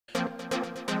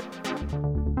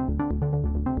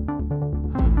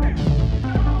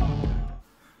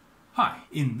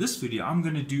In this video, I'm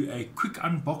going to do a quick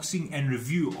unboxing and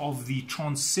review of the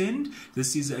Transcend.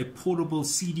 This is a portable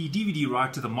CD DVD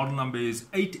writer. The model number is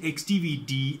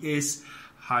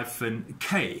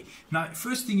 8XDVDS-K. Now,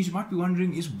 first thing is you might be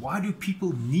wondering is why do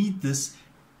people need this?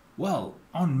 Well,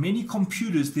 on many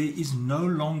computers there is no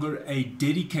longer a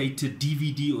dedicated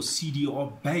DVD or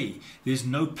CD-R bay. There's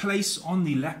no place on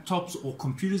the laptops or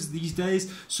computers these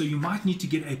days, so you might need to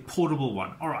get a portable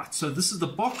one. Alright, so this is the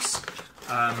box.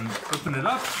 Open it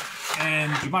up,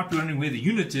 and you might be wondering where the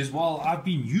unit is. Well, I've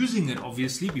been using it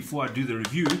obviously before I do the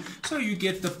review, so you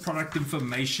get the product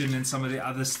information and some of the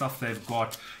other stuff they've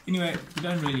got. Anyway, you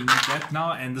don't really need that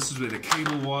now, and this is where the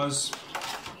cable was.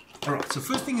 Alright, so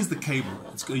first thing is the cable.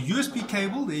 It's got a USB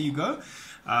cable, there you go.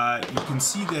 You can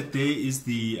see that there is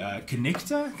the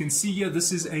connector. You can see here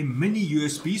this is a mini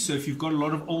USB, so if you've got a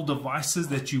lot of old devices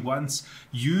that you once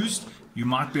used, you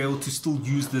might be able to still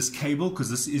use this cable because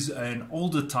this is an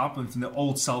older type from the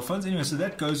old cell phones. Anyway, so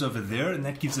that goes over there and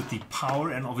that gives it the power,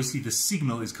 and obviously the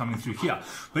signal is coming through here.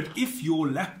 But if your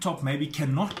laptop maybe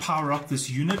cannot power up this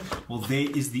unit, well, there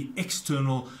is the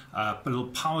external little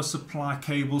power supply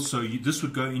cable. So this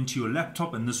would go into your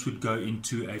laptop and this would go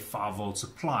into a 5-volt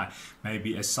supply,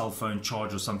 maybe a cell phone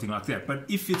charge or something like that. But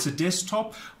if it's a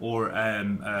desktop or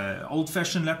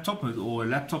old-fashioned laptop or a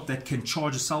laptop that can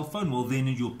charge a cell phone, well, then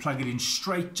you'll plug it in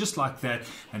straight just like that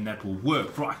and that will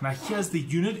work. Right, now here's the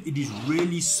unit. It is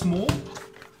really small.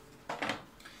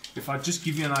 If I just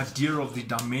give you an idea of the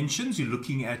dimensions, you're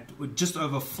looking at just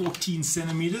over 14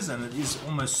 centimeters, and it is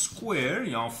almost square,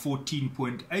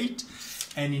 14.8.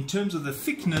 And in terms of the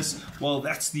thickness, well,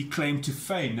 that's the claim to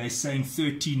fame. They're saying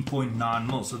 13.9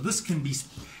 mil. So this can be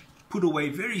put away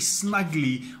very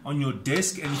snugly on your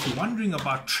desk, and if you're wondering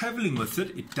about traveling with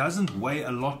it, it doesn't weigh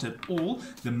a lot at all.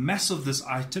 The mass of this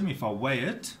item, if I weigh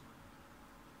it,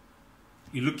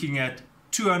 you're looking at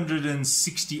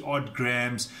 260 odd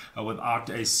grams without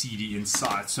a CD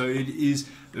inside. So it is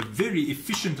a very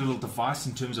efficient little device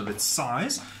in terms of its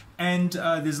size. And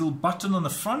there's a little button on the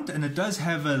front, and it does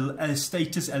have a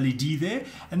status LED there,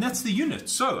 and that's the unit.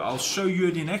 So I'll show you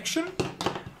it in action.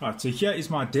 Right, so here is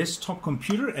my desktop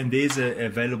computer, and there's an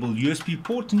available USB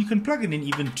port, and you can plug it in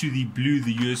even to the blue,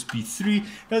 the USB 3,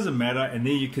 doesn't matter. And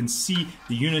there you can see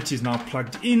the unit is now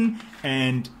plugged in,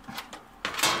 and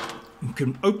you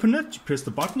can open it, you press the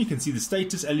button, you can see the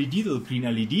status LED, the little green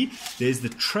LED. There's the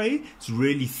tray, it's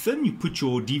really thin. You put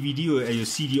your DVD or your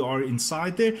CDR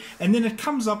inside there, and then it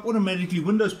comes up automatically.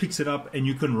 Windows picks it up, and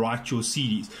you can write your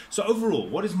CDs. So overall,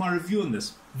 what is my review on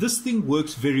this? This thing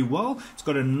works very well. It's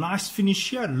got a nice finish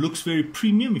here. It looks very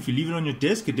premium. If you leave it on your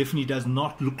desk, it definitely does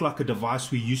not look like a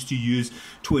device we used to use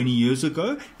 20 years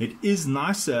ago. It is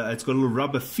nice. It's got little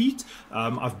rubber feet.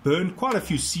 I've burned quite a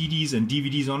few CDs and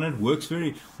DVDs on it. Works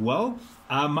very well.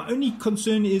 My only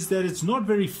concern is that it's not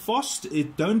very fast.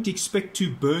 Don't expect to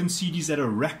burn CDs at a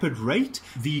rapid rate.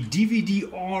 The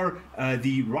DVD-R,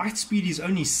 the write speed is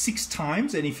only 6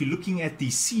 times, and if you're looking at the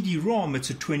CD-ROM,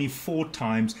 it's at 24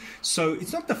 times. So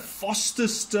it's not the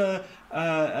fastest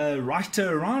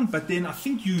writer around, but then I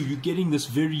think you're getting this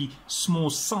very small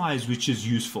size, which is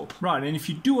useful. Right, and if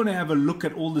you do want to have a look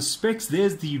at all the specs,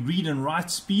 there's the read and write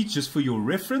speed just for your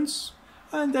reference.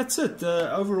 And that's it.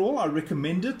 Overall, I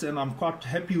recommend it, and I'm quite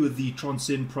happy with the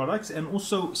Transcend products. And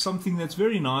also something that's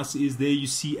very nice is there you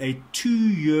see a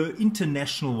 2-year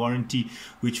international warranty,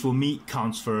 which for me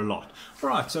counts for a lot.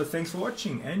 Alright, so thanks for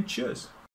watching, and cheers.